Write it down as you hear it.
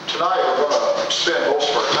Tonight we're going to spend most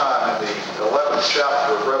of our time in the 11th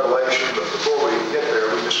chapter of Revelation, but before we get there,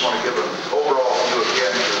 we just want to give an overall view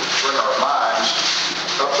again to bring our minds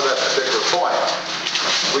up to that particular point.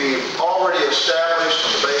 We've already established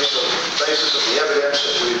on the basis of the evidence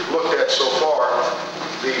that we've looked at so far,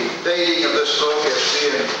 the dating of this book as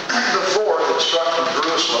being the fourth instruction of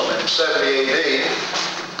Jerusalem in 70 AD.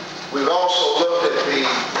 We've also looked at the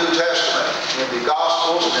New Testament in the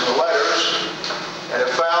Gospels and in the letters, and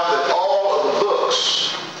have found that all of the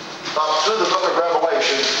books up through the book of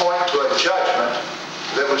Revelation point to a judgment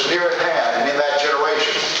that was near at hand and in that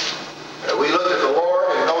generation. We looked at the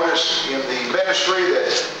Lord and noticed in the ministry that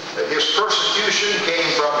his persecution came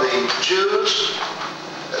from the Jews,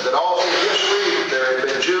 that all through history there had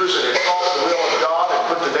been Jews that had fought the will of God and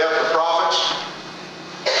put to death the prophets.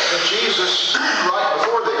 And Jesus, right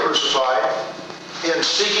before they crucified, in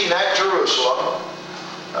seeking at Jerusalem,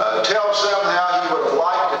 tells them how he would have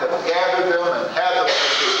liked to have gathered them and had them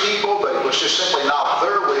as his people, but it was just simply not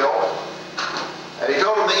their will. And he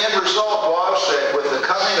told them the end result was that with the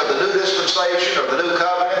coming of the new dispensation or the new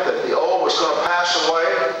covenant, that the old was going to pass away.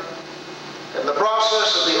 In the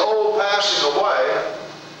process of the old passing away,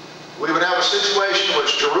 we would have a situation in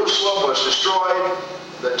which Jerusalem was destroyed,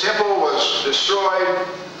 the temple was destroyed,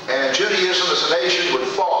 and Judaism as a nation would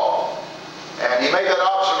fall. And he made that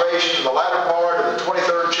observation in the latter part of the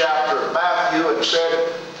 23rd chapter of Matthew and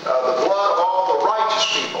said, the blood of all the righteous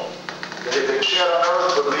people that had been shed on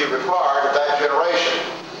earth would be required of that generation.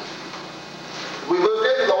 We moved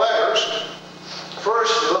into the letters,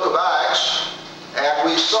 first the book of Acts, and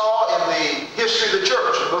we saw in the history of the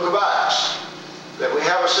church, the book of Acts, that we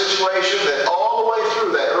have a situation that all the way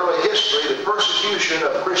through that early history, the persecution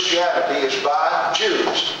of Christianity is by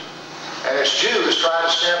Jews. And it's Jews trying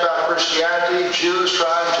to stamp out Christianity, Jews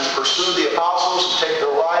trying to pursue the apostles and take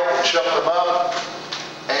their life and shut them up.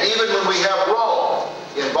 And even when we have Rome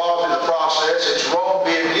involved in the process, it's Rome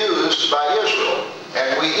being used by Israel.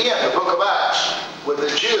 And we end the book of Acts with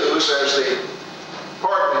the Jews as the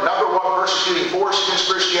number one persecuting force against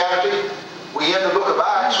Christianity. We end the book of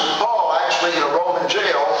Acts with Paul actually in a Roman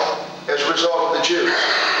jail as a result of the Jews.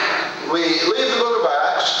 We leave the book of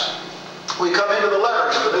Acts. We come into the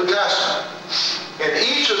letters of the New Testament. In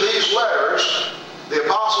each of these letters, the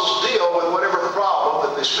apostles deal with whatever problem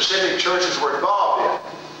that the specific churches were involved in.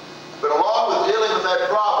 But along with dealing with that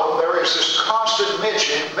problem, there is this constant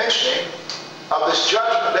mentioning of this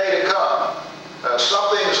judgment day to come.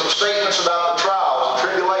 Some statements about the trials and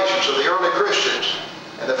tribulations of the early Christians,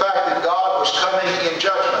 and the fact that God was coming in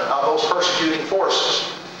judgment on those persecuting forces.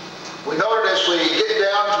 We noted as we get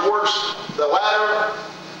down towards the latter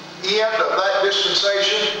end of that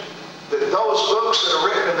dispensation that those books that are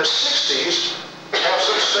written in the 60s have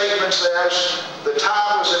such statements as the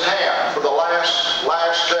time is at hand for the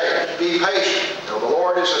last day. Be patient. The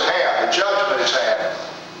Lord is at hand. The judgment is at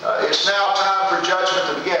hand. It's now time for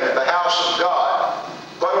judgment to begin at the house of God.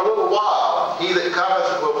 But a little while, he that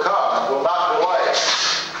cometh will come and will not delay.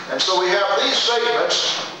 And so we have these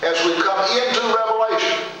statements as we come into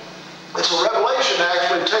Revelation. And so Revelation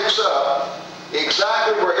actually takes up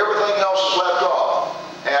exactly where everything else is left off.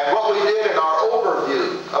 And what we did in our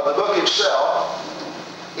overview of the book itself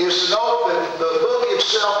is to note that the book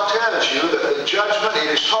itself tells you that the judgment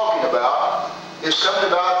it is talking about is coming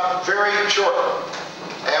about very shortly.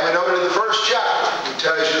 And we noted in the first chapter, it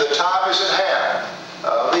tells you the time is at hand.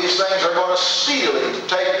 These things are going to speedily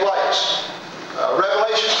take place.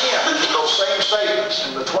 Revelation ends with those same statements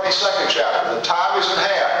in the 22nd chapter. The time is at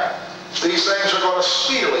hand. These things are going to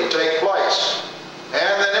speedily take place.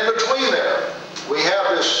 And then in between there, we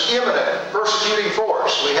have this imminent persecuting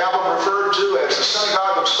force. We have them referred to as the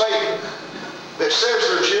synagogue of Satan that says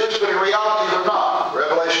they're Jews, but in reality they're not.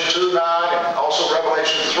 Revelation 2:9 and also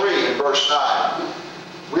Revelation 3 in verse 9.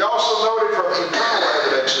 We also noted from internal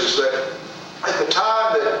evidences that at the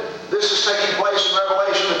time that this is taking place in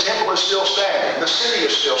Revelation, the temple is still standing. The city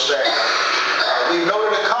is still standing. We've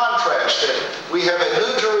noted a contrast that we have a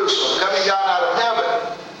new Jerusalem coming down out of heaven,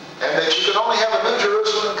 and that you can only have a new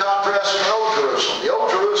Jerusalem in contrast to an old Jerusalem. The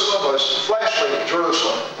old Jerusalem was fleshly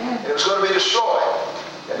Jerusalem, and it was going to be destroyed.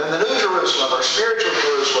 And then the new Jerusalem, or spiritual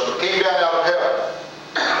Jerusalem, came down out of heaven.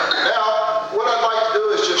 Now, what I'd like to do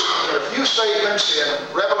is just in a few statements in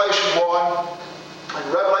Revelation 1, and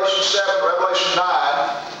Revelation 7, Revelation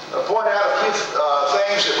 9, point out a few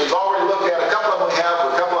things that we've already looked at. A couple of them we have,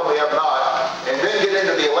 a couple of them we have not. And then get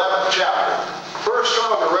into the 11th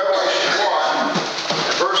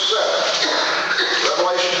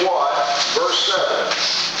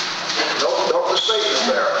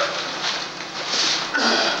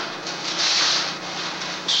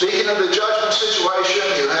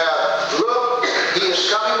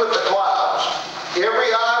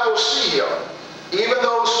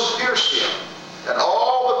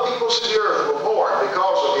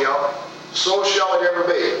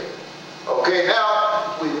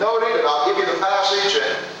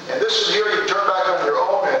this one here you can turn back on your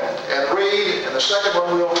own and read, and the second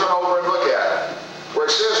one we'll turn over and look at. Where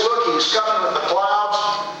it says, look, he's coming with the clouds.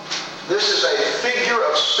 This is a figure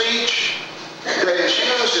of speech that is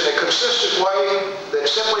used in a consistent way that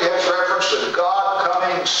simply has reference to God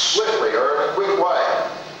coming swiftly or in a quick way.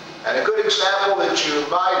 And a good example that you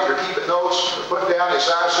might, if you're keeping notes, put down is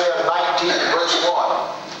Isaiah 19, verse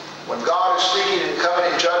 1. When God is speaking and coming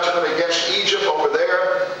in judgment against Egypt over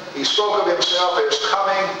there, he spoke of himself as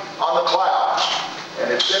coming on the clouds.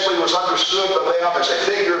 And it simply was understood by them as a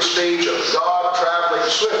figure of speech of God traveling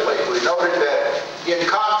swiftly. We noted that in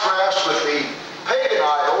contrast with the pagan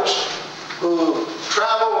idols who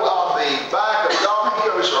traveled on the back of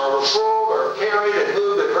donkeys or were pulled or carried and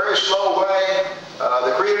moved in a very slow way,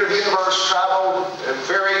 the Creator of the universe traveled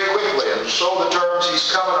very quickly, and so the terms, he's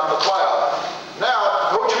coming on the cloud. Now,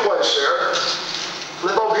 hold your place there.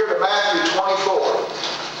 Flip over here to Matthew 24.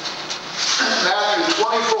 Matthew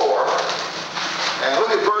 24, and look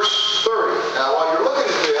at verse 30. Now, while you're looking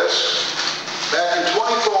at this, Matthew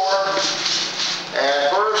 24 and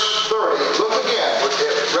verse 30, look again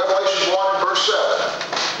at Revelation 1 and verse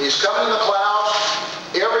 7. He's coming in the clouds.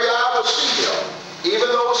 Every eye will see him, even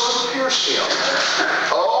those who pierced him.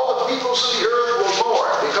 All the peoples of the earth will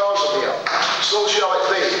mourn because of him. So shall it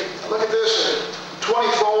be. Look at this in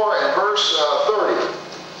 24 and verse 30.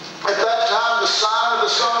 At that time the sign of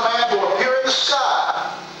the Son of Man will appear in the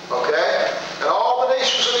sky. Okay? And all the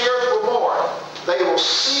nations of the earth will mourn. They will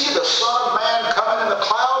see the Son of Man coming in the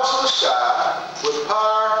clouds of the sky with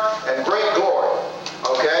power and great glory.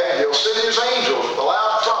 Okay? And he'll send his angels with a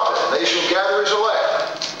loud trumpet, and they shall gather his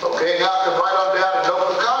elect. Okay, now come right on down and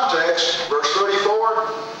note the context. Verse 34,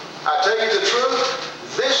 I tell you the truth,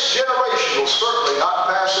 this generation will certainly not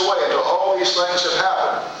pass away until all these things have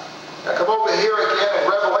happened. Now come over here again in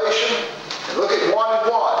Revelation and look at 1 and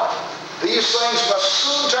 1. These things must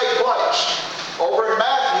soon take place. Over in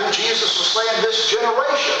Matthew, Jesus was saying this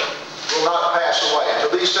generation will not pass away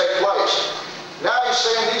until these take place. Now he's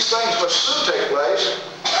saying these things must soon take place.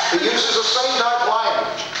 He uses the same type of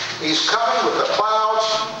language. He's coming with the clouds.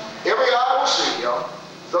 Every eye will see him.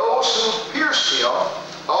 Those who pierced him,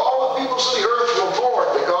 all the peoples of the earth will mourn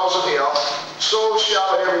because of him. So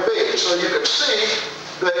shall it ever be. So you can see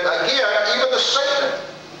that, again, even the statement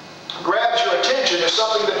grabs your attention as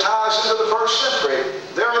something that ties into the first century.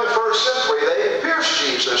 There in the first century, they pierced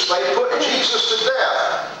Jesus. They put Jesus to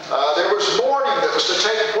death. There was mourning that was to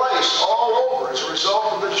take place all over as a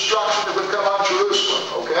result of the destruction that would come on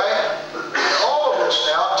Jerusalem. Okay? All of this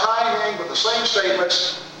now tying in with the same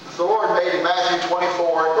statements the Lord made in Matthew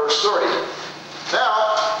 24 and verse 30.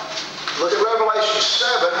 Now, look at Revelation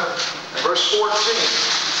 7 and verse 14.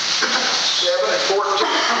 7 and 14.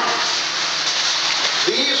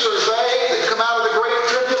 These are they that come out of the great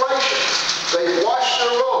tribulation. They've washed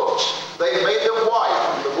their robes. They've made them white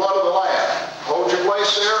with the blood of the Lamb. Hold your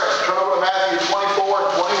place there and turn over to Matthew 24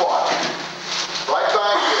 and 21. Right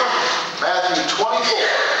back here. Matthew 24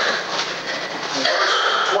 and verse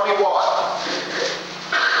 21.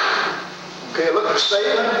 Okay, look at the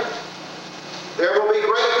statement. There will be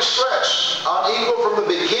great distress, unequal from the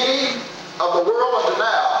beginning of the world unto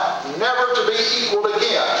now, never to be equaled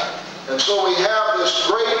again. And so we have this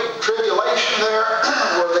great tribulation there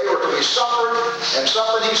where they were to be suffered, and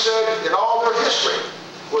something he said in all their history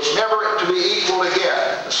was never to be equaled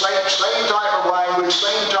again. The same type of language,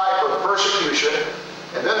 same type of persecution.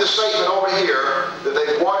 And then the statement over here that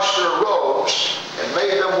they've washed their robes and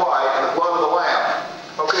made them white in the blood of the Lamb.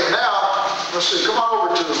 Okay, now, let's see, come on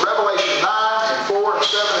over to Revelation 9 and 4 and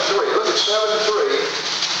 7 and 3. Look at 7 and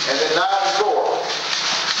 3, and then 9 and 4.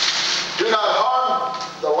 Do not harm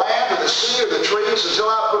the land or the sea or the trees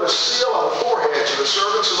until I put a seal on the foreheads of the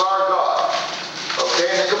servants of our God.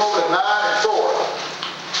 Okay, and then come over to 9 and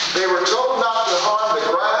 4. They were told not to harm the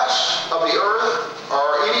grass of the earth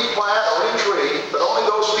or any plant or any tree, but only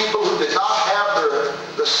those people who did not have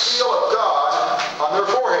the seal of God on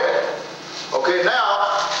their forehead. Okay,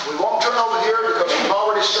 now, we won't turn over here because we've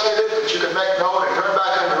already studied it, but you can make note and turn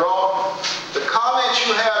back on your own. The comments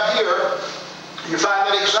you have here, you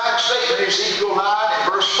find that exact statement in Ezekiel 9 and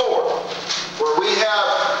verse 4, where we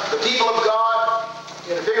have the people of God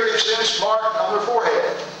in a figurative sense marked on their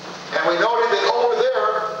forehead. And we noted that over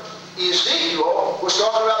there, Ezekiel was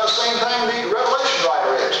talking about the same thing the Revelation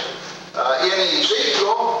writer is. In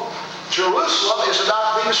Ezekiel, Jerusalem is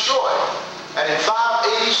about to be destroyed. And in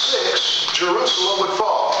 586, Jerusalem would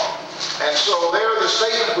fall. And so there the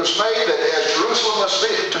statement was made that as Jerusalem was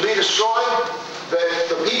to be destroyed,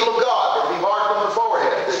 that the people of God would be marked on their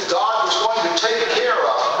forehead, that God was going to take care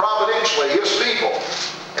of, providentially, his people.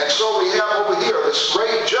 And so we have over here, this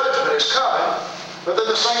great judgment is coming, but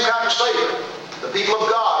then the same same kind of statement. The people of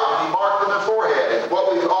God are to be marked on their forehead. And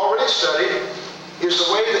what we've already studied is the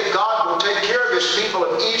way that God will take care of His people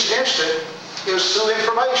in each instant is through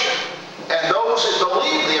information. And those that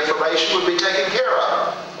believe the information would be taken care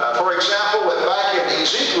of. For example, back in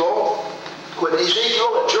Ezekiel, when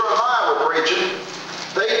Ezekiel and Jeremiah were preaching,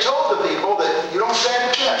 they told the people that you don't stand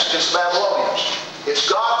a chance against the Babylonians. It's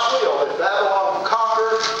God's will that Babylon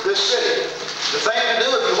conquer this city. The thing to do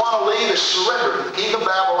if you want to leave is surrender to the king of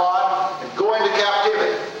Babylon and go into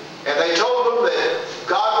captivity. And they told them that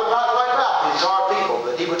God would not wipe out the entire people,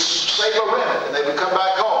 that He would save a remnant and they would come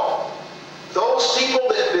back home. Those people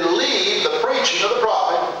that believed the preaching of the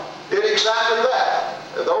prophet did exactly that.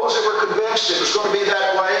 Those that were convinced it was going to be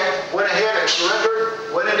that way went ahead and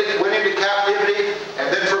surrendered, went into captivity, and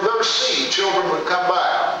then from their seed, children would come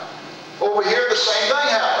back. Over here, the same thing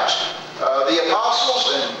happens. The apostles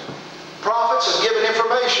and prophets have given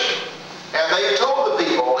information, and they told the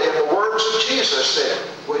people in the words of Jesus that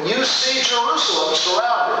when you see Jerusalem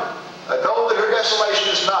surrounded, know that her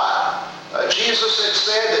desolation is nigh. Jesus had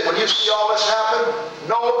said that when you see all this happen,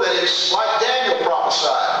 know that it's like Daniel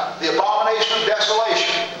prophesied, the abomination of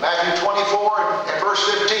desolation, Matthew 24 and verse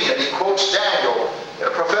 15, and he quotes Daniel in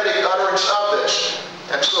a prophetic utterance of this.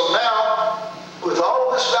 And so now, with all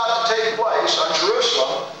of this about to take place on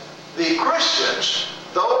Jerusalem, the Christians,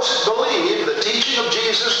 those that believe the teaching of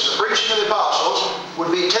Jesus and the preaching of the apostles,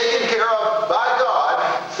 would be taken care of by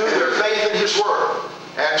God through their faith in His Word.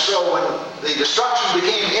 And so when the destruction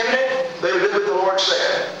became imminent, they would do what the Lord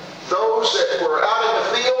said. Those that were out in the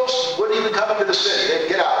fields wouldn't even come into the city. They'd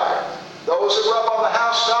get out of there. Those that were up on the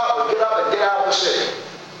housetop would get up and get out of the city.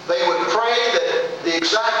 They would pray that the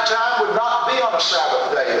exact time would not be on a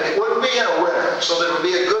Sabbath day, that it wouldn't be in a winter, so that it would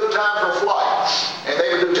be a good time for flight. And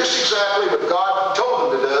they would do just exactly what God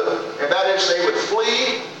told them to do, and that is they would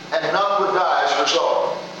flee and none would die as a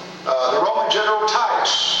result. The Roman general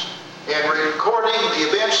Titus, in recording the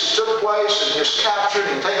events that took place and his capture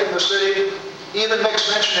and taking the city, even makes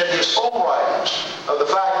mention in his own writings of the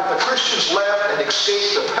fact that the Christians left and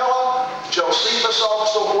escaped to Pella. Josephus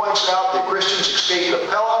also points out that Christians escaped to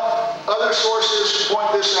Pella. Other sources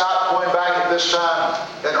point this out, going back at this time.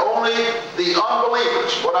 And only the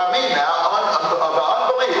unbelievers, what I mean now, of the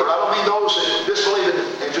unbeliever, I don't mean those that disbelieve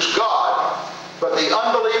in just God, but the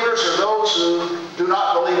unbelievers are those who do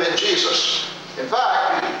not believe in Jesus. In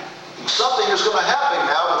fact, something is going to happen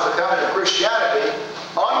now with the coming of Christianity.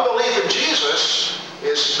 Unbelief in Jesus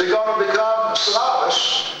is going to become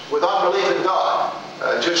synonymous with unbelief in God.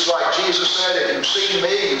 Just like Jesus said, if you've seen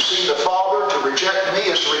me, you've seen the Father. To reject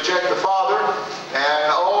me is to reject the Father.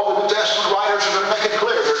 And all the New Testament writers are going to make it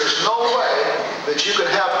clear. There is no way that you can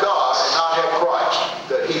have God and not have Christ.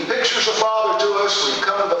 That He pictures the Father to us. We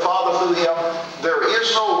come to the Father through Him. There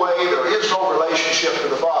is no way, there is no relationship to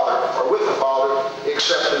the Father or with the Father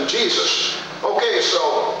except through Jesus. Okay,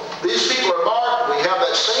 so these people are marked. We have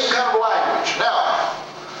that same kind of language. Now,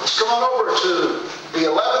 let's come on over to the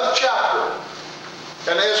 11th chapter.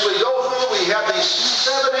 And as we go through, we have these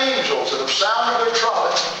 7 angels that have sounded their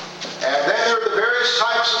trumpet. And then there are the various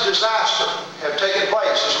types of disaster have taken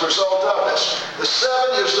place as a result of this. The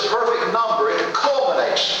 7 is the perfect number. It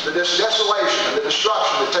culminates the desolation and the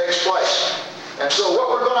destruction that takes place. And so what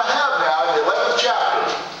we're going to have now in the 11th chapter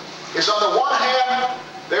is, on the one hand,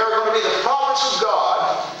 there are going to be the prophets of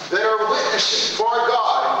God that are witnessing for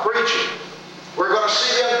God and preaching. We're going to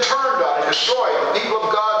see them turned on and destroyed. The people of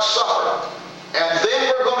God suffer. And then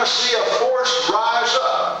we're going to see a force rise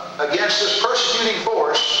up against this persecuting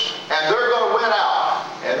force, and they're going to win out.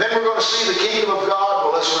 And then we're going to see the kingdom of God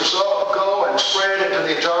will, as a result, go and spread into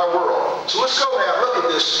the entire world. So let's go now and look at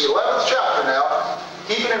this, the 11th chapter now,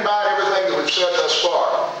 keeping in mind everything that we've said thus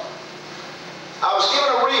far. I was given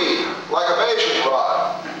a reed like a measuring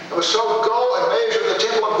rod. It was told, go and measure the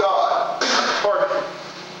temple of God, pardon me,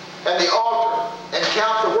 and the altar, and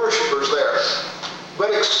count the worshipers there.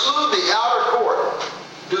 But exclude the outer court.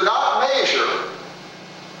 Do not measure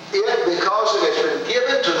it, because it has been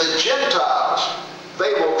given to the Gentiles.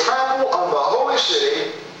 They will trample on the holy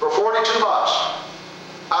city for 42 months.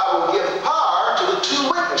 I will give power to the 2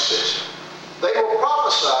 witnesses. They will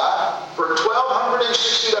prophesy for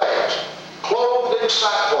 1,260 days, clothed in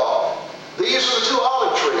sackcloth. These are the 2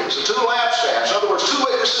 olive trees, the 2 lampstands. In other words, 2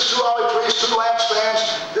 witnesses, 2 olive trees, 2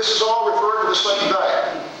 lampstands. This is all referred to the same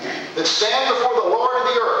thing. That stand before the Lord of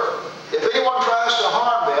the earth. If anyone tries to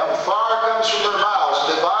harm them, fire comes from their mouths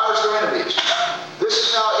and devours their enemies. This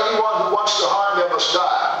is how anyone who wants to harm them must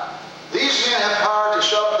die. These men have power to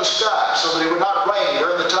shut up the sky so that it would not rain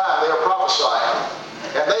during the time they are prophesying.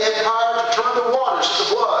 And they have power to turn the waters to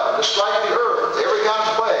blood and to strike the earth with every kind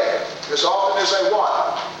of plague. as often as they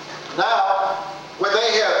want. Now, when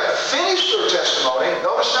they have finished their testimony,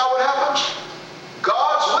 notice now what happens.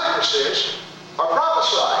 God's witnesses are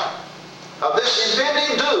prophesying of this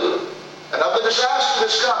impending doom and of the disaster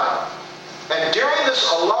that's coming. And during this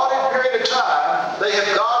allotted period of time, they have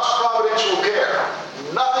God's providential care.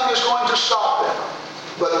 Nothing is going to stop them.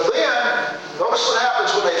 But then, notice what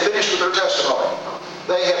happens when they finish with their testimony.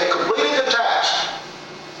 They have completed the task.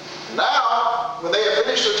 Now, when they have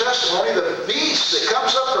finished their testimony, the beast that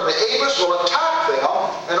comes up from the abyss will attack them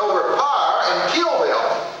and overpower and kill them.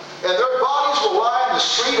 And their bodies will lie in the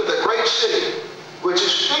street of the great city, which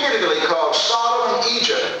is figuratively called Sodom and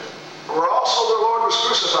Egypt, where also the Lord was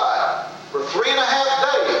crucified. For 3.5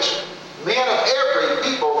 days, men of every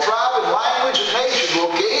people, tribe, and language and nation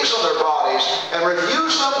will gaze on their bodies and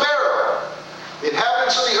refuse them burial. The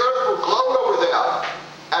inhabitants of the earth will gloat over them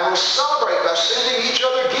and will celebrate by sending each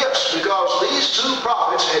other gifts, because these two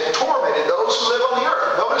prophets had tormented those who live on the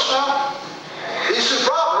earth. Notice now, these two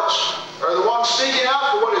prophets are the ones speaking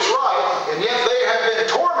out for what is right, and yet they have been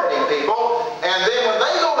tormenting people, and then when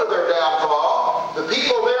they go to their downfall, the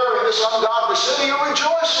people there in this ungodly city are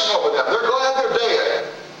rejoicing over them. They're glad they're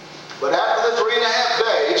dead. But after the 3.5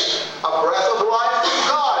 days, a breath of life from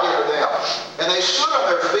God entered them, and they stood on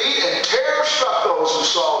their feet, and terror struck those who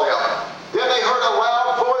saw them. Then they heard a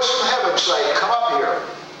loud voice from heaven say, "Come up here."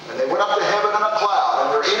 And they went up to heaven in a cloud,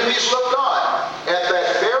 and their enemies looked on. At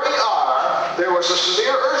that very hour, there was a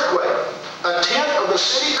severe earthquake. A tenth of the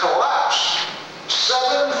city collapsed.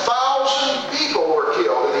 7,000 people were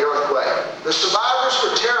killed in the earthquake. The survivors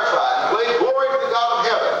were terrified and played glory to the God of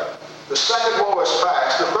heaven. The second woe is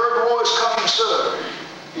past. The third woe is coming soon.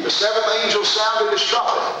 The seventh angel sounded his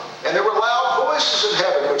trumpet, and there were loud voices in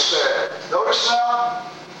heaven which said, notice now,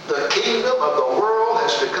 the kingdom of the world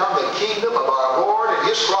has become the kingdom of our Lord and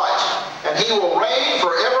his Christ, and he will reign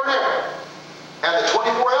forever and ever. And the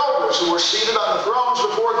 24 elders who were seated on the thrones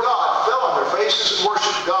before God fell on their faces and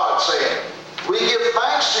worshiped God, saying, "We give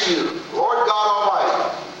thanks to you, Lord God Almighty,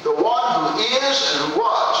 the one who is and who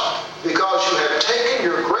was, because you have taken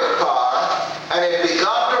your great power and have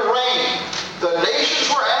begun to reign. The nations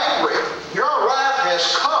were angry. Your wrath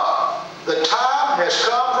has come. The time has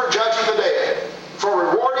come for judging the dead, for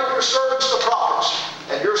rewarding your servants the prophets,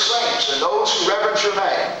 and your saints and those who reverence your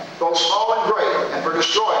name, both small and great, and for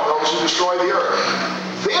destroying those who destroy the earth."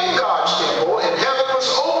 Then God's temple in heaven was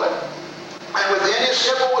opened, and within his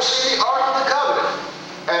temple was seen the Ark of the Covenant.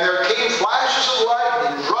 And there came flashes of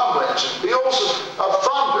lightning, rumblings, and peals of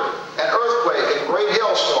thunder, and earthquake, and great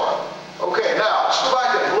hailstorm. Okay, now, let's go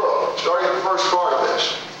back and look, starting at the first part of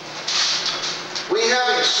this. We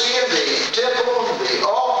having seen the temple, the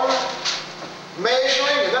altar,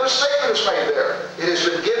 measuring, and then a statement is made there. It has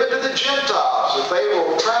been given to the Gentiles that they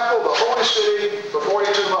will trample the holy city for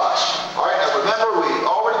 42 months. All right, now remember, we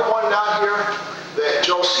already pointed out here that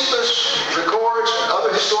Josephus records, and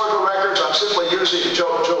other historical records, I'm simply using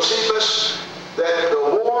Josephus, that the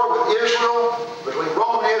war with Israel, between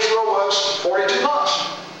Rome and Israel, was 42 months,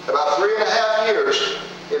 about 3.5 years.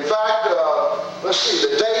 In fact, let's see,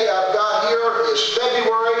 the date I've got here is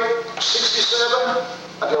February 67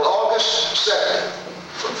 until August 70.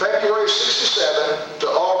 From February 67 to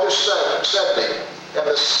August 70. And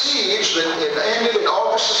the siege that ended in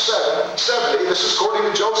August 70, this is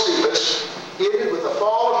according to Josephus, ended with the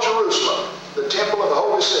fall of Jerusalem, the temple of the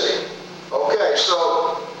holy city. Okay,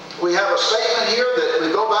 so we have a statement here that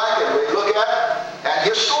we go back and we look at, and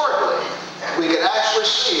historically, we can actually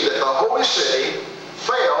see that the holy city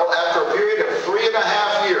fell after a period of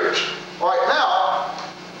 3.5 years. All right, now,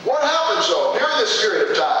 what happens though during this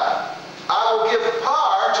period of time? I will give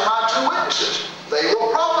power to my two witnesses. They will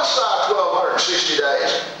prophesy 1,260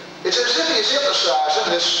 days. It's as if he's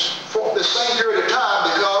emphasizing this same period of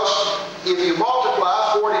time, because if you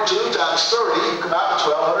multiply 42 times 30, you come out to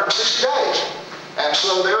 1,260 days. And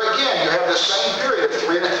so there again, you have the same period of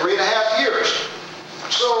 3.5 years.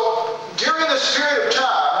 So during this period of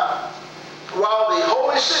time, while the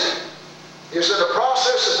holy city is in the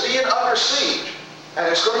process of being under siege, and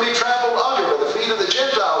it's going to be trampled under by the feet of the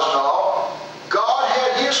Gentiles and all, God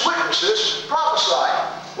had his witnesses prophesying.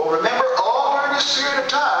 Well, remember, all during this period of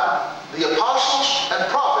time, the apostles and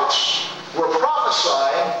prophets were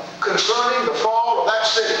prophesying concerning the fall of that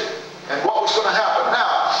city and what was going to happen.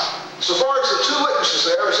 Now, so far as the two witnesses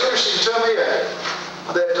there, it's interesting to me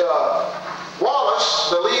that Wallace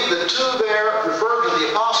believed the two there referred to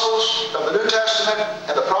the apostles of the New Testament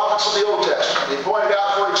and the prophets of the Old Testament. He pointed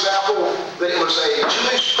out, for example, that it was a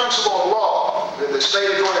Jewish principle of law that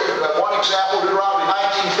stated, one example, Deuteronomy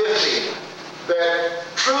 19:15, that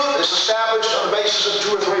truth is established on the basis of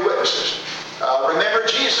 2 or 3 witnesses. Remember,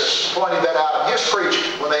 Jesus pointed pointing that out in his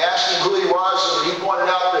preaching. When they asked him who he was, and he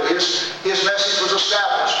pointed out that his message was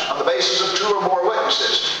established on the basis of 2 or more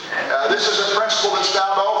witnesses. This is a principle that's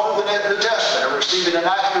found all through the New Testament, of receiving an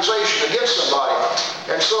accusation against somebody.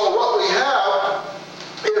 And so what we have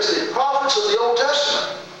is the prophets of the Old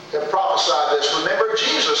Testament have prophesied this. Remember,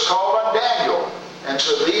 Jesus called on Daniel. And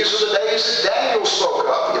so these are the days that Daniel spoke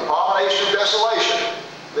of, the abomination of desolation.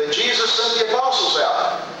 Then Jesus sent the apostles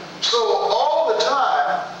out. So all the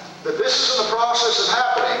time that this is in the process of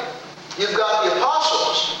happening, you've got the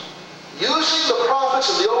apostles using the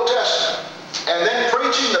prophets of the Old Testament and then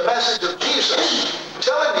preaching the message of Jesus,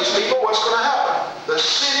 telling these people what's going to happen. The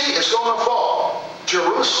city is going to fall.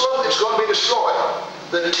 Jerusalem is going to be destroyed.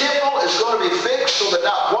 The temple is going to be fixed so that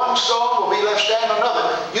not one stone will be left standing on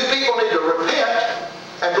another. You people need to repent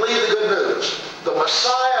and believe the good news. The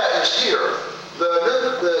Messiah is here.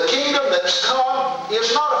 The kingdom that's come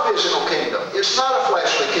is not a physical kingdom. It's not a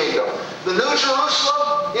fleshly kingdom. The New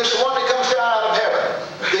Jerusalem is the one that comes down out of heaven.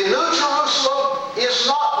 The New Jerusalem is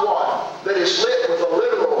not one that is lit with a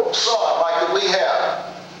literal sun like that we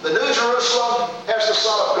have. The New Jerusalem has the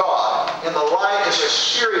Son of God, and the light is a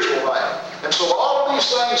spiritual light. And so all of these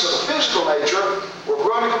things of a physical nature were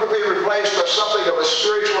going to be replaced by something of a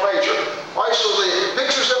spiritual nature. All right, so the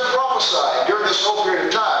pictures of prophesying during this whole period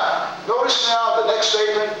of time. Notice now the next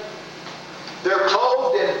statement. They're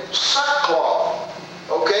clothed in sackcloth.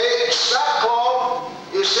 Okay? Sackcloth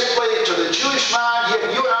is simply, to the Jewish mind,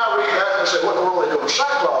 you and I read that and say, what in the world are they doing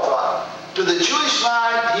sackcloth on? To the Jewish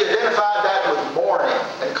mind, he identified that with mourning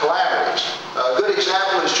and calamities. A good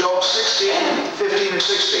example is Job 16, 15, and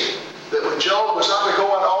 16. That when Job was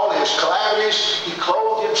undergoing all his calamities, he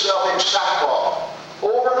clothed himself in sackcloth.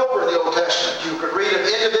 Over and over in the Old Testament, you could read of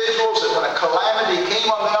individuals that when a calamity came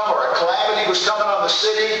on them, or a calamity was coming on the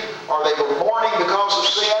city, or they were mourning because of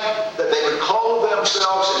sin, that they would clothe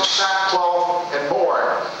themselves in sackcloth and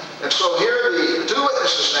mourn. And so here are the 2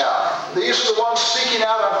 witnesses now. These are the ones speaking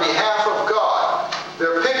out on behalf of God.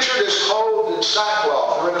 They're pictured as clothed in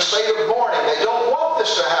sackcloth. They're in a state of mourning. They don't want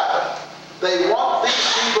this to happen. They want these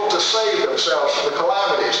people to save themselves from the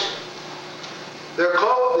calamities. They're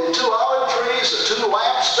clothed in 2 olive trees, the 2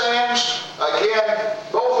 lampstands. Again,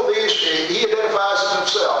 both of these, he identifies them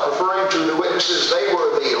himself, referring to the witnesses. They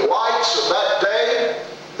were the lights of that day.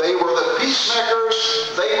 They were the peacemakers.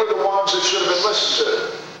 They were the ones that should have been listened to.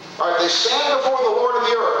 All right, they stand before the Lord of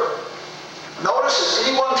the earth. Notice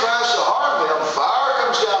if anyone tries to harm them, fire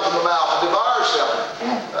comes down from the mouth and devours them.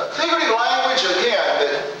 Figurative language, again,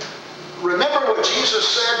 that remember what Jesus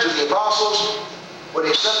said to the apostles when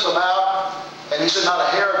he sent them out, and he said not a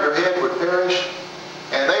hair of your head would perish.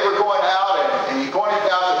 And they were going out, and he pointed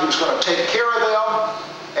out that he was going to take care of them,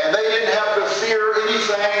 and they didn't have to fear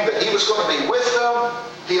anything, that he was going to be with them.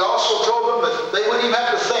 He also told them that they wouldn't even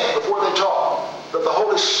have to think before they talked, that the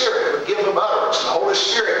Holy Spirit would give them utterance, and the Holy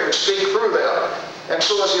Spirit would speak through them. And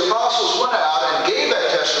so as the apostles went out and gave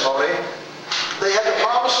that testimony, they had the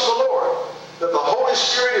promise of the Lord, that the Holy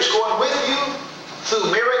Spirit is going with you through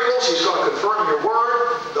miracles. He's going to confirm your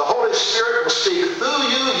word. The Holy Spirit will speak through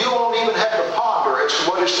you. You won't even have to ponder as to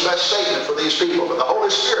what is the best statement for these people, but the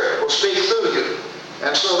Holy Spirit will speak through you.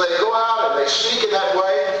 And so they go out and they speak in that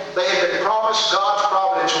way. They have been promised God's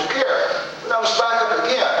providential care. But now let's back up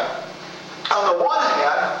again. On the one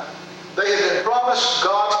hand, they have been promised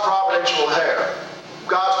God's providential care.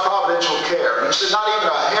 God's providential care. And he said, not even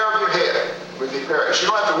a hair of your head would be perished. You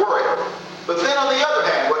don't have to worry. But then on the other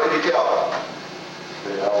hand, what did he tell them?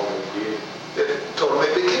 They all would be. It told them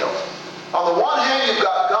they'd be killed. On the one hand, you've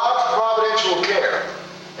got God's providential care.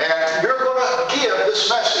 And you're going to give this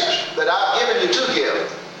message that I've given you to give.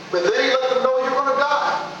 But then he let them know you're going to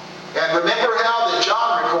die. And remember how that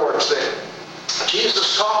John records that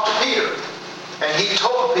Jesus talked to Peter. And he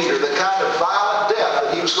told Peter the kind of violent death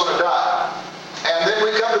that he was going to die. And then we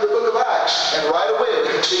come to the book of Acts, and right away we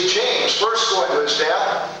can see James first going to his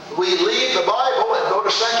death. We leave the Bible and go to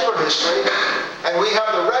secular history, and we have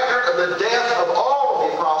the record of the death of all of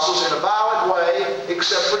the apostles in a violent way,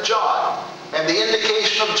 except for John. And the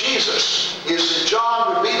indication of Jesus is that John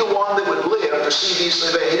would be the one that would live to see these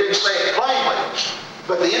events. He didn't say it plainly,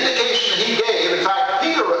 but the indication that he gave, in fact,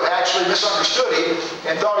 Peter actually misunderstood him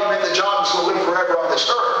and thought he meant that John was going to live forever on this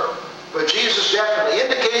earth. But Jesus definitely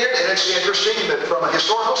indicated, and it's interesting that from a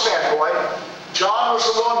historical standpoint, John was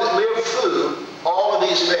the one that lived through all of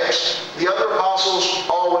these events. The other apostles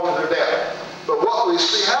all went to their death. But what we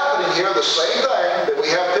see happening here, the same thing that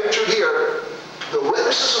we have pictured here, the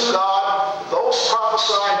witnesses of God, those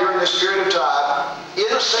prophesying during this period of time,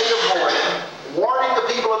 in a state of mourning, warning the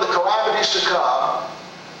people of the calamities to come,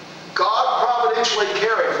 God providentially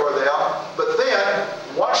caring for them, but then,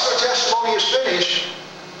 once once their testimony is finished,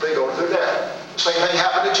 they go to their death. The same thing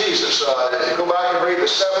happened to Jesus. Go back and read the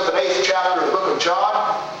 7th and 8th chapter of the book of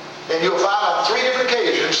John, and you'll find on 3 different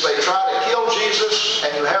occasions they try to kill Jesus,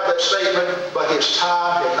 and you have that statement, but his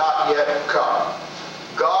time had not yet come.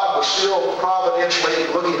 God was still providentially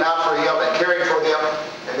looking out for him and caring for them.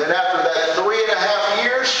 And then after that 3.5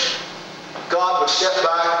 years, God would step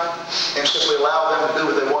back and simply allow them to do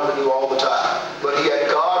what they wanted to do all the time. But he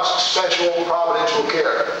had God's special providential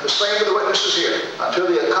care. The same with the witnesses here.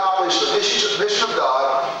 Until they accomplished the mission of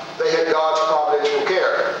God, they had God's providential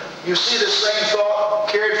care. You see the same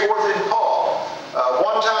thought carried forth in Paul.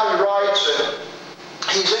 One time he writes, and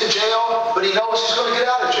he's in jail, but he knows he's going to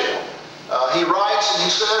get out of jail. He writes and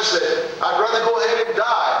he says that I'd rather go ahead and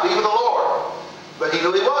die, be with the Lord. But he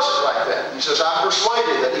knew he wasn't right then. He says, I'm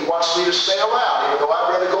persuaded that he wants me to stay around, even though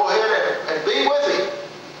I'd rather go ahead and be with him.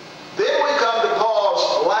 Then we come to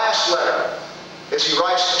Paul's last letter, as he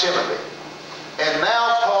writes to Timothy. And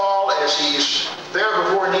now Paul, as he's there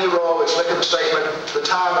before Nero, is making the statement, the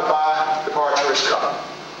time of my departure has come.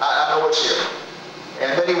 I know it's here.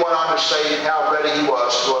 And then he went on to say how ready he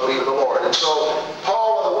was to go and be with the Lord. And so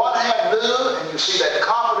Paul, on the one hand, knew, and you see that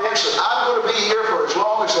confidence that I'm going to be here for as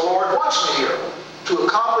long as the Lord wants me here, to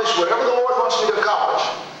accomplish whatever the Lord wants me to accomplish.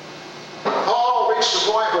 Paul reached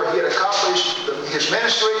the point where he had accomplished his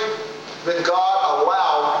ministry, then God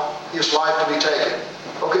allowed his life to be taken.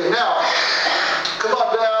 Okay, now, come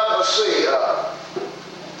on down, let's see.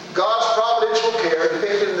 God's providential care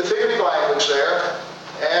depicted in the figurative language there.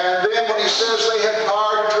 And then when he says they had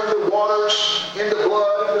power to turn the waters into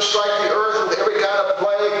blood and to strike the earth with every kind of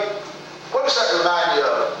plague, what does that remind you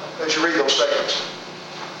of as you read those statements?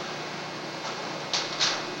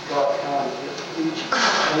 God kind of Egypt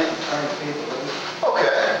and turned people loose.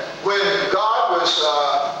 Okay. When God was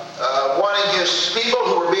wanting his people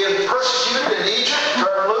who were being persecuted in Egypt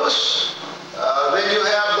turned loose, then you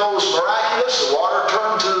have those miraculous, the water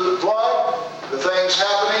turned to blood, the things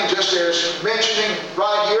happening just as mentioning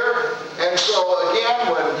right here. And so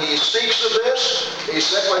again, when he speaks of this, he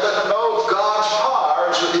simply let them know God's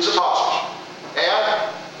power is with his apostles.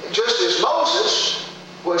 And just as Moses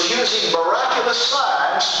was using miraculous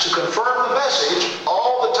signs to confirm the message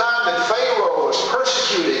all the time that Pharaoh was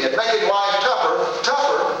persecuting and making life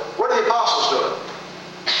tougher, what are the apostles doing?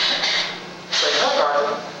 Same thing, aren't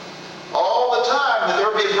they? All the time that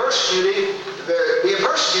they're being persecuted,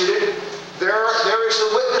 there is the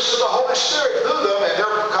witness of the Holy Spirit through them, and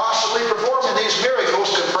they're constantly performing these miracles,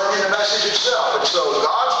 confirming the message itself. And so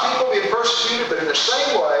God's people being persecuted, but in the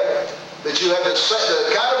same way that you have the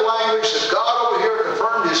kind of language that God over here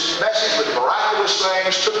confirmed his message with miraculous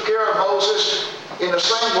things, took care of Moses, in the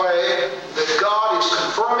same way that God is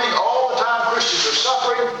confirming all the time Christians are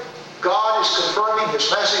suffering, God is confirming his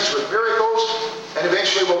message with miracles, and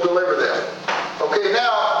eventually will deliver them. Okay,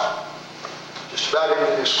 now, just about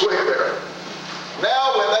ending this quick there.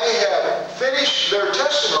 Now, when they have finished their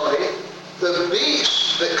testimony, the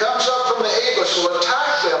beast that comes up from the Abyss will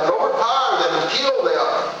attack them and overpower them and kill them.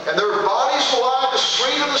 And their bodies will lie in the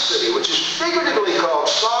street of the city, which is figuratively called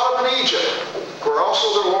Sodom and Egypt, where also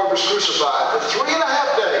their Lord was crucified. For 3.5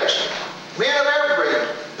 days, men of every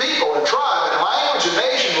people and tribe and language and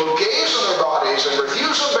nation will gaze on their bodies and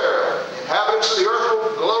refuse them burial. The inhabitants of the earth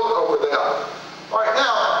will gloat over them. All right,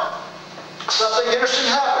 now, something interesting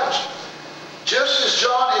happens. Just as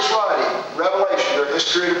John is writing Revelation during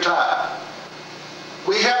this period of time,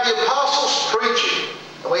 we have the apostles preaching,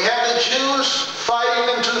 and we have the Jews fighting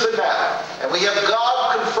them tooth and nail, and we have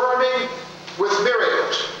God confirming with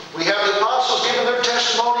miracles. We have the apostles giving their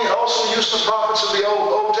testimony and also using the prophets of the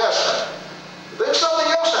Old Testament. Then something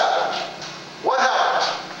else happens. What happens?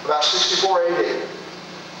 About 64 AD.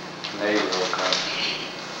 Nero comes.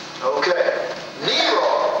 Okay.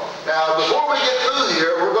 Nero. Now, before we get through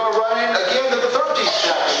here, we're going to run in again to the 13th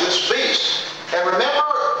chapter, this beast. And remember,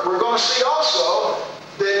 we're going to see also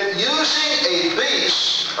that using a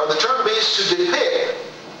beast, or the term beast, to depict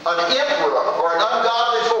an emperor or an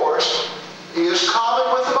ungodly force is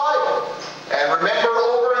common with the Bible. And remember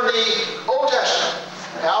over in the Old Testament,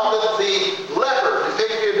 how that the leper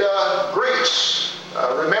depicted Greece.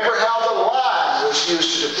 Remember how the lion was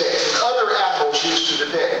used to depict, and other animals used to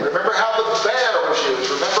depict. Remember how the bear was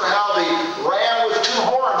used. Remember how the ram with 2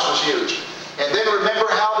 horns was used. And then remember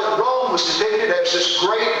how that Rome was depicted as this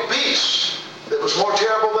great beast that was more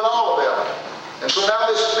terrible than all of them. And so now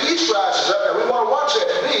this beast rises up, and we want to watch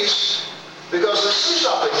that beast because let's see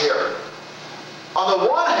something here. On the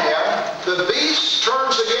one hand, the beast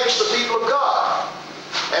turns against the people of God.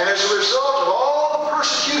 And as a result of all the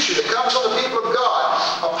persecution that comes on the people of God,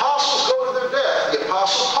 apostles go to their death. The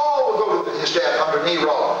apostle Paul will go to his his death under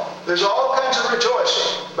Nero. There's all kinds of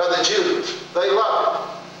rejoicing by the Jews. They love it.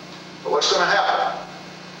 But what's going to happen?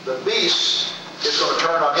 The beast is going to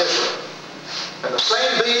turn on Israel. And the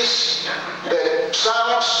same beast that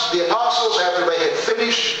silenced the apostles after they had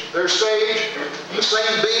finished their stage, the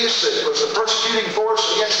same beast that was a persecuting force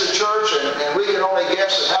against the church, and we can only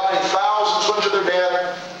guess at how many thousands went to their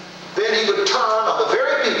death, then he would turn on the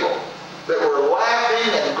very people that were laughing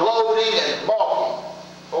and gloating and mocking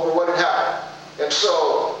over what had happened. And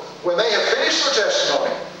so, when they have finished their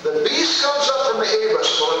testimony, the beast comes up from the Abyss,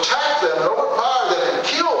 will attack them and overpower them and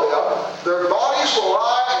kill them. Their bodies will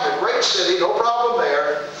lie in the great city, no problem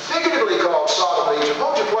there, figuratively called Sodom and Egypt.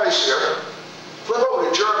 Hold your place here. Flip over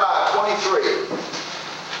to Jeremiah 23.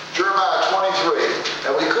 Jeremiah 23.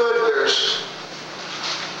 And we could, there's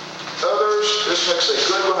others. This makes a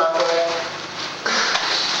good one, I think.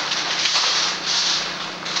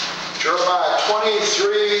 Jeremiah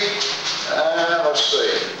 23, and let's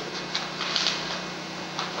see.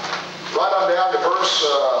 Right on down to verse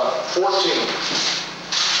 14.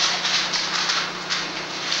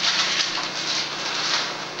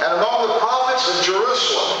 And among the prophets of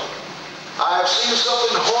Jerusalem, I have seen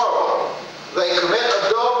something horrible. They commit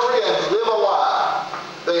adultery and live a lie.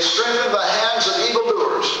 They strengthen the hands of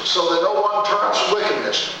evildoers, so that no one turns from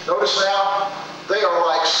wickedness. Notice now, they are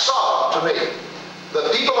like Sodom to me. The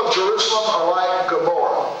people of Jerusalem are like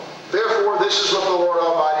Gomorrah. Therefore, this is what the Lord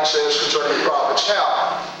Almighty says concerning the prophets.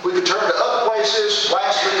 Now, we could turn to other places.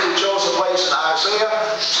 Last week we chose a place in Isaiah.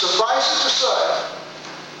 Suffice it to say,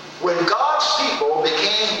 when God's people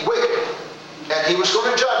became wicked, and he was going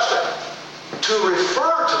to judge them, to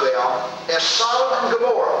refer to them as Sodom and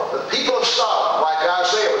Gomorrah, the people of Sodom, like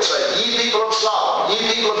Isaiah would say, ye people of Sodom, ye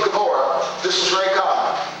people of Gomorrah, this is very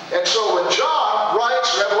common. And so when John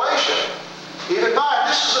writes Revelation, keep in mind,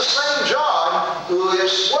 this is the same John who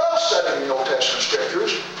is well studied in the Old Testament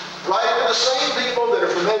Scriptures, writing to the same people that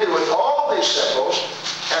are familiar with all of these symbols,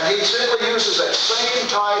 and he simply uses that same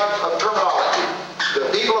type of terminology. The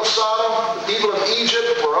people of Sodom, the people of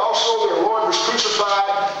Egypt, where also their Lord was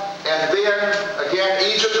crucified, and then, again,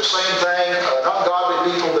 Egypt, the same thing, an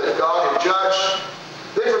ungodly people that God had judged.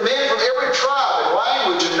 Then for men from every tribe and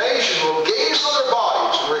language and nation will gaze on their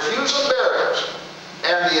bodies and refuse them burials,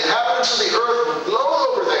 and the inhabitants of the earth will gloat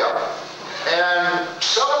over them and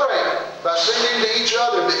celebrate by singing to each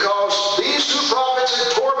other, because these two prophets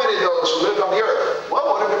had tormented those who lived on the earth. Well,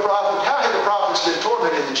 what had the prophet? How had the prophets been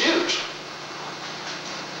tormenting the Jews?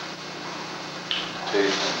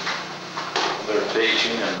 Their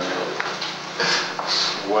teaching and the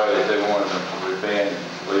way that they wanted them to repent and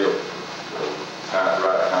live the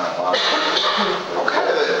right kind of life. Okay,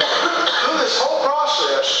 through this whole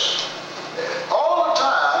process, all the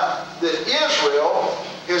time that Israel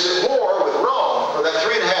is at war with Rome, for that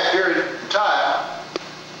 3.5 period of time,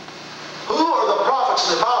 who are the prophets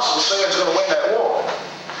and the apostles saying is going to win that war?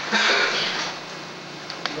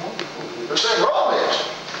 They're saying Rome is.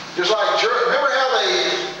 Just like, remember how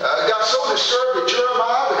they got so disturbed with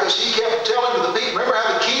Jeremiah because he kept telling to the people, remember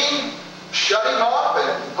how the king shut him up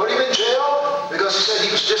and put him in jail because he said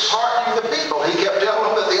he was disheartening the people. He kept telling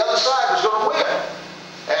them that the other side was going to win.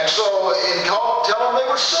 And so, telling them they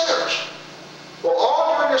were sinners. Well,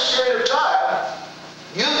 all during this period of time,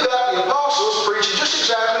 you've got the apostles preaching just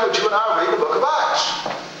exactly what you and I read in the book of Acts.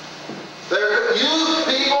 You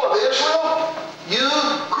people of Israel, you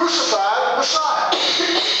crucified the Messiah.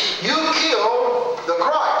 You killed the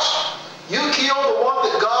Christ. You killed the one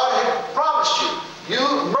that God had promised you. You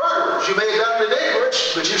murderers. You may have done it in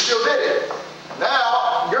ignorance, but you still did it.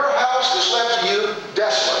 Now, your house is left to you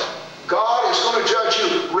desolate. God is going to judge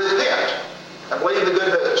you. Repent and believe the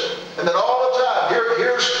good news. And then all the time,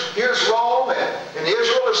 here's Rome, and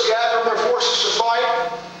Israel is gathering their forces to fight,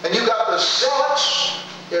 and you got the zealots,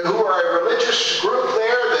 who are a religious group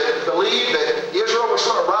there that believed that Israel was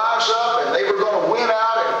going to rise up and they were going to win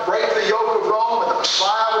out and break the yoke of Rome and the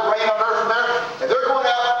Messiah would reign on earth from there. And they're going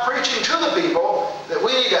out preaching to the people that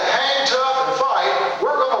we need to hang tough and fight.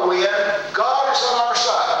 We're going to win. God is on our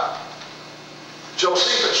side.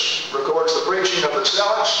 Josephus records the preaching of the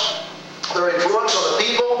zealots, their influence on the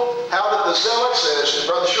people, how that the zealots, as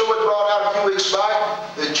Brother Sherwood brought out a few weeks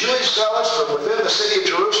back, the Jewish zealots from within the city of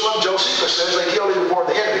Jerusalem, Josephus says they killed him before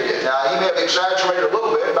the enemy did. Now, he may have exaggerated a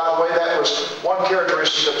little bit. By the way, that was one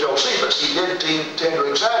characteristic of Josephus. He did tend to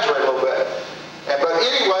exaggerate a little bit. But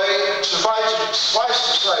anyway, suffice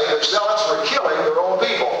to say that zealots were killing their own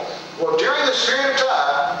people. Well, during this period of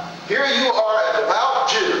time, here you are a devout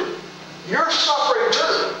Jew. You're suffering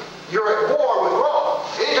too. You're at war with Rome.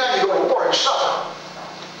 Anytime you go to war, you suffer.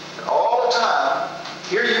 And all the time,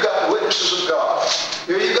 here you got the witnesses of God.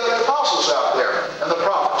 Here you got the apostles out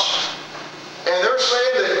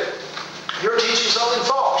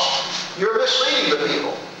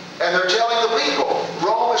And they're telling the people,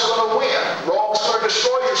 Rome is going to win. Rome's going to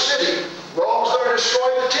destroy your city. Rome's going to destroy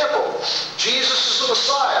the temple. Jesus is the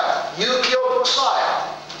Messiah. You killed the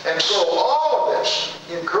Messiah. And so all of this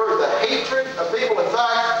incurred the hatred of people. In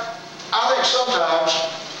fact, I think sometimes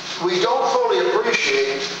we don't fully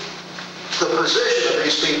appreciate the position of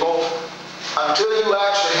these people until you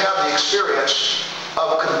actually have the experience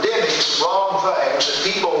of condemning some wrong things that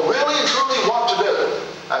people really and truly want to do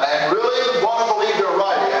and really want to believe they're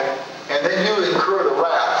right in, and then you incur the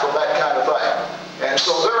wrath from that kind of thing. And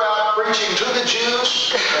so they're out preaching to the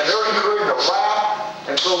Jews, and they're incurring the wrath,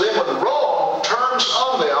 and so then when Rome turns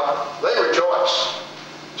on them, they rejoice.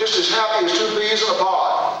 Just as happy as two peas in a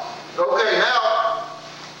pod. Okay, now,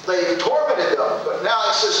 they've tormented them, but now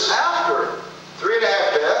it says after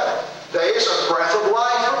 3.5 days, a breath of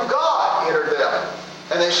life from God entered them.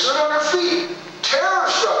 And they stood on their feet. Terror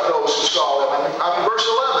struck those who saw them. Verse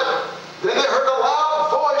 11. Then they heard a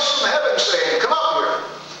loud voice from heaven saying, "Come up here."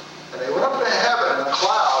 And they went up to heaven in a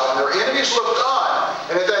cloud, and their enemies looked on.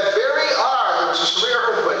 And at that very hour, there was a severe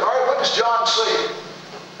earthquake. All right, what does John see?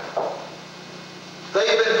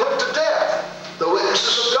 They've been put to death, the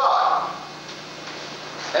witnesses of God.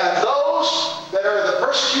 And those that are the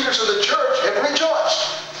persecutors of the church have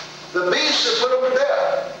rejoiced. The beast has put them to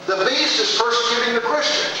death. The beast is persecuting the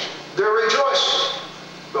Christians. They're rejoicing.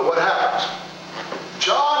 But what happens?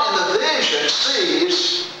 John in the vision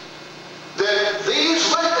sees that these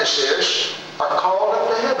witnesses are called up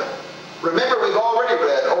to heaven. Remember, we've already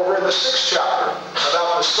read over in the 6th chapter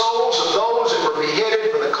about the souls of those that were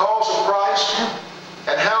beheaded for the cause of Christ,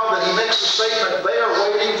 and how that he makes a statement, they are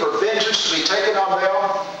waiting for vengeance to be taken on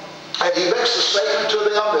them. And he makes a statement to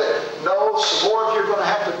them that, no, some more of you are going to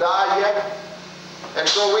have to die yet. And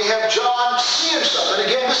so we have John seeing something.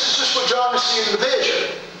 Again, this is just what John is seeing in the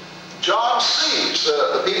vision. John sees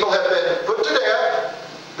the people have been put to death.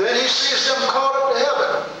 Then he sees them caught up to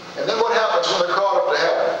heaven. And then what happens when they're caught up to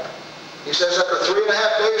heaven? He says, after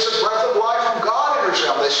 3.5 days, a breath of life from God enters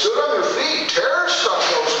them. They stood on their feet. Terror struck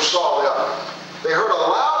those who saw them. They heard a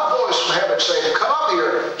loud voice from heaven saying, "Come up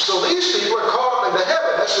here." So these people are caught up into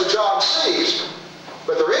heaven. That's what John sees.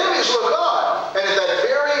 But their enemies look on. And at that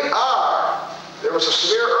very hour, there was a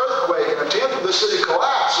severe earthquake, and a tenth of the city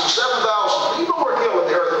collapsed, and 7,000 people were killed in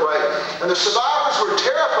the earthquake. And the survivors were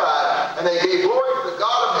terrified, and they gave glory to the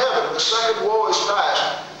God of heaven. The second woe is past.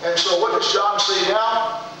 And so what does John see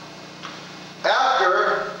now?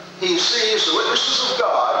 After he sees the witnesses of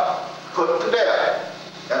God put to death,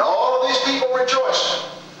 and all of these people rejoicing,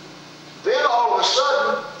 then all of a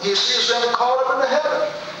sudden he sees them caught up into heaven,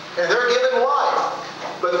 and they're given life.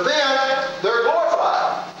 But then they're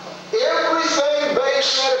glorified. Everything they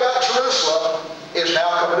said about Jerusalem is now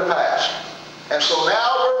coming to pass. And so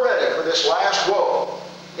now we're ready for this last woe.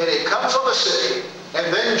 And it comes on the city,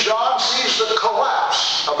 and then John sees the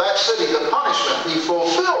collapse of that city, the punishment, the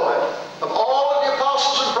fulfillment of all that the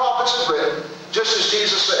apostles and prophets have written, just as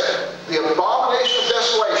Jesus said. The abomination of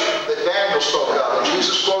desolation that Daniel spoke of, and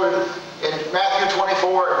Jesus quoted in Matthew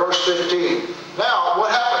 24 and verse 15. Now,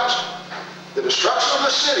 what happens? The destruction of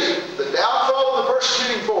the city, the downfall of the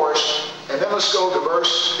persecuting force, and then let's go to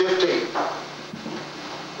verse 15.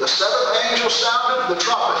 The seventh angel sounded the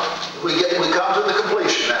trumpet. We come to the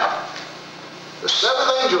completion now. The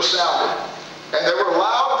seventh angel sounded, and there were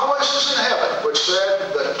loud voices in heaven which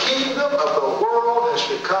said, "The kingdom of the world has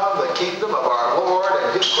become the kingdom of our Lord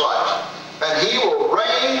and his Christ, and he will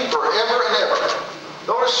reign forever and ever."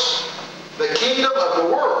 Notice, the kingdom of the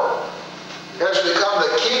world has become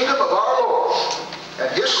the kingdom of our Lord and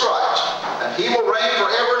his Christ, and he will reign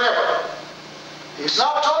forever and ever. He's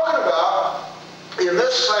not talking about in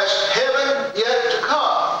this last heaven yet to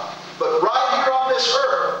come, but right here on this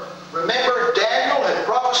earth. Remember, Daniel had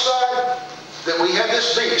prophesied that we had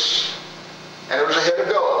this beast, and there was a head of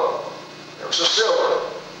gold, there was a silver,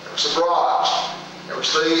 there was a bronze, there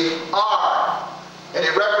was the iron, and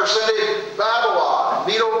it represented Babylon,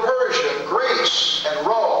 Medo-Persia, Greece, and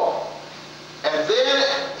Rome. And then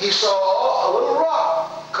he saw a little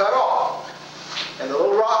rock cut off, and the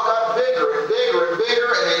little rock got bigger and bigger and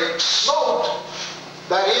bigger, and it smote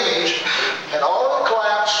that image, and all of it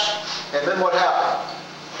collapsed. And then what happened?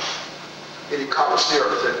 It encompassed the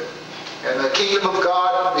earth, and the kingdom of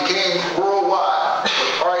God became worldwide.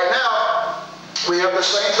 All right, now we have the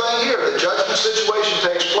same thing here. The judgment situation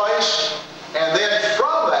takes place, and then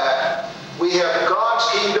from that we have God's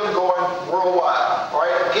kingdom going worldwide. All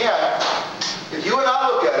right, again, if you and I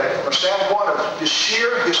look at it from a standpoint of just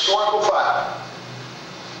sheer historical fact,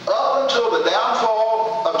 up until the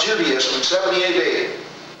downfall of Judaism in 70 AD,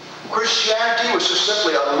 Christianity was just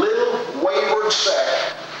simply a little wayward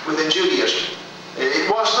sect within Judaism. It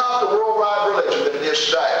was not the worldwide religion that it is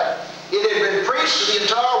today. It had been preached to the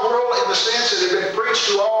entire world in the sense that it had been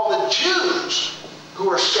preached to all the Jews who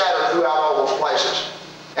were scattered throughout all those places.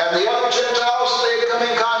 And the other Gentiles that they had come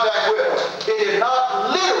in contact with. It had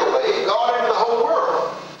not literally gone into the whole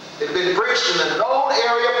world. It had been preached in the known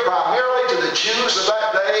area primarily to the Jews of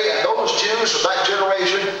that day, and those Jews of that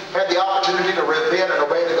generation had the opportunity to repent and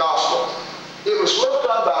obey the gospel. It was looked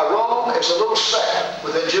on by Rome as a little sect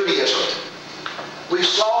within Judaism. We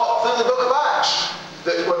saw through the book of Acts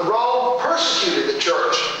that when Rome persecuted the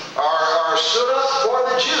church or stood up for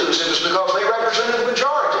the Jews, it was because they represented the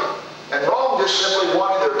majority. And Rome just simply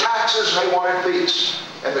wanted their taxes and they wanted peace.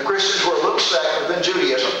 And the Christians were a little sect within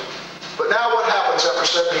Judaism. But now what happens after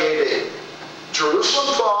 70 AD?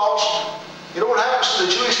 Jerusalem falls. You know what happens to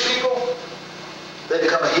the Jewish people? They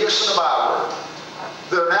become a hiss and a byword.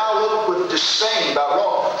 They're now looked with disdain by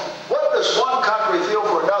Rome. What does one country feel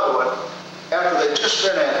for another one after they've just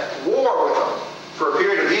been at war with them for a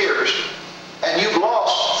period of years, and you've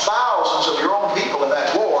lost thousands of your own people in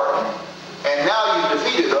that war, and now you've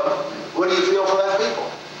defeated them? What do you feel for that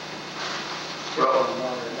people? Well,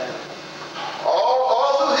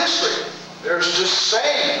 all through history, there's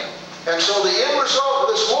disdain. And so the end result of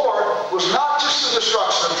this war was not just the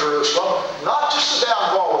destruction of Jerusalem, not just the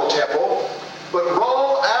downfall of the temple, but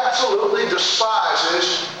Rome absolutely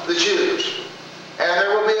despises the Jews. And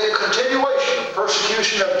there will be a continuation,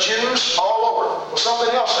 persecution of Jews all over. Well,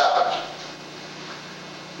 something else happens.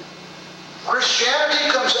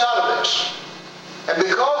 Christianity comes out of this. And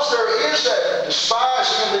because there is that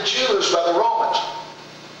despising of the Jews by the Romans,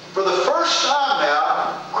 for the first time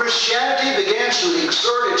now, Christianity begins to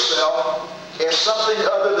exert itself as something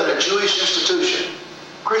other than a Jewish institution.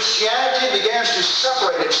 Christianity begins to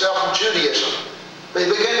separate itself from Judaism. They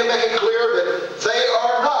begin to make it clear that they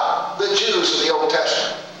are not the Jews of the Old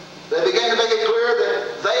Testament. They begin to make it clear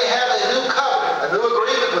that they have a new covenant, a new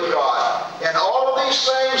agreement with God. And all of these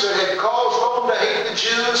things that had caused Rome to hate the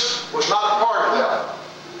Jews was not a part of them.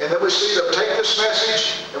 And then we see them take this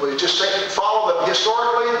message, and we just follow them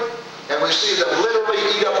historically, and we see them literally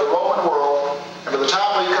eat up the Roman world. And by the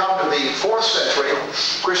time we come to the 4th century,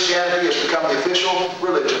 Christianity has become the official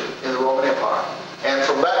religion in the Roman Empire. And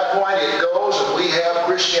from that point it goes, and we have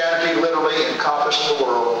Christianity literally encompassing the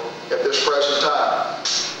world at this present time.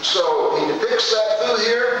 So he depicts that through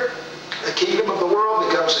here. The kingdom of the world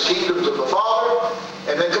becomes the kingdoms of the Father.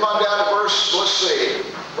 And then come on down to verse 17.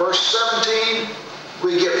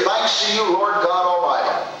 We give thanks to you, Lord God Almighty,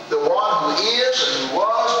 the one who is and who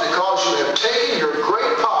was, because you have taken your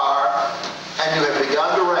great power and you have begun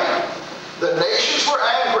to reign. The nations were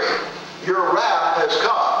angry. Your wrath has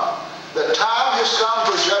come. The time has come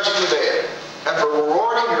for judging the dead and for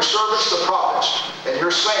rewarding your servants, the prophets, and your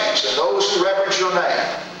saints, and those who reverence your name,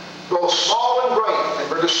 both small and great, and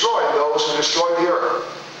for destroying those who destroy the earth.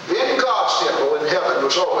 Then God's temple in heaven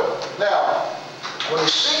was opened. Now, when he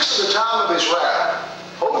speaks of the time of his wrath,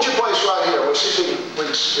 hold your place right here. We'll see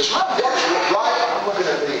is my voice right? I'm looking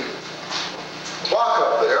at the clock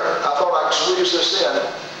up there. I thought I could squeeze this in.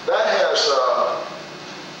 That has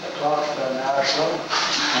The clock's about an hour slow.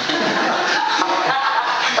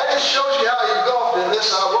 that just shows you how engulfed in this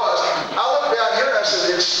I was. I looked down here and I said,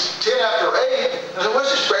 it's 10 after 8. I said, well,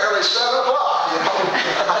 it's just barely 7 o'clock, you know.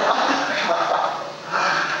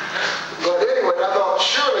 But anyway, I thought,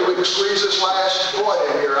 surely we could squeeze this last point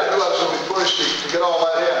in here. I knew I was going to be pushed to get all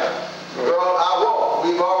that in. Well, I won't.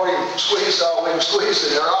 We've already squeezed all we can squeeze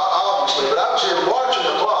in there, obviously. But I was here watching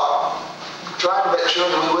the clock, trying to make sure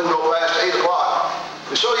that we wouldn't go past 8 o'clock.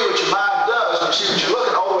 To show you what your mind does, and you see what you're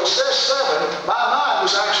looking, although it says 7, my mind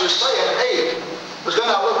was actually saying 8. But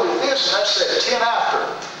then I looked at this, and that said 10 after.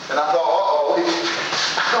 And I thought, uh-oh,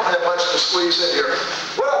 I don't have much to squeeze in here.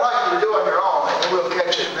 What I'd like you to do on your own, and we'll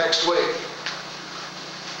catch it next week,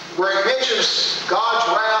 where it mentions God's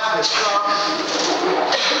wrath has come,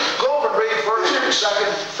 go over and read 1st and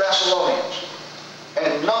 2nd Thessalonians.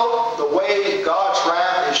 And note the way God's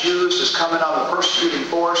wrath is used as coming on the persecuting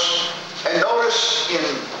force. And notice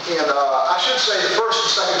I should say the 1st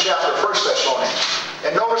and 2nd chapter of 1 Thessalonians.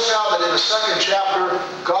 And notice how that in the 2nd chapter,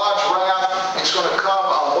 God's wrath is going to come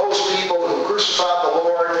on those people who crucified the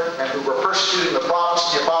Lord and who were persecuting the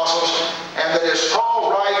prophets and the apostles. And that as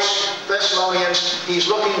Paul writes Thessalonians, he's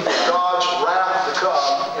looking for God